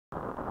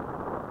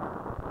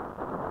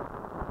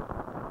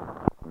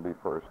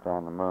first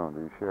on the moon. Do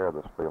you share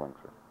this feeling,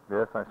 sir?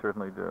 Yes, I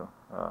certainly do.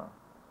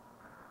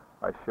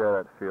 I share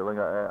that feeling.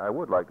 I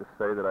would like to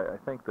say that I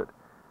think that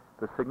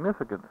the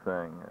significant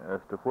thing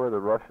as to where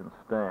the Russians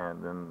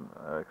stand in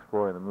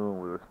exploring the moon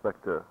with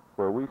respect to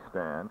where we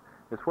stand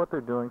is what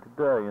they're doing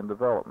today in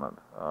development.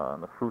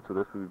 And the fruits of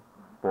this will be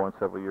born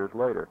several years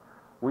later.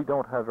 We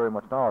don't have very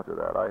much knowledge of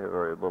that. I have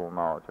very little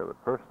knowledge of it,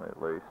 personally at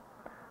least.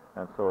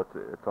 And so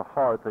it's a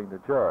hard thing to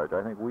judge.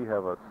 I think we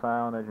have a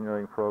sound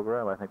engineering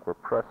program. I think we're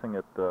pressing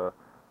it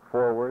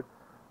forward.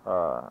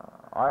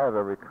 I have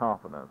every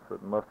confidence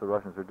that unless the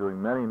Russians are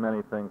doing many,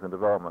 many things in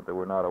development that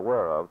we're not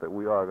aware of, that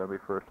we are going to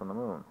be first on the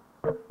moon.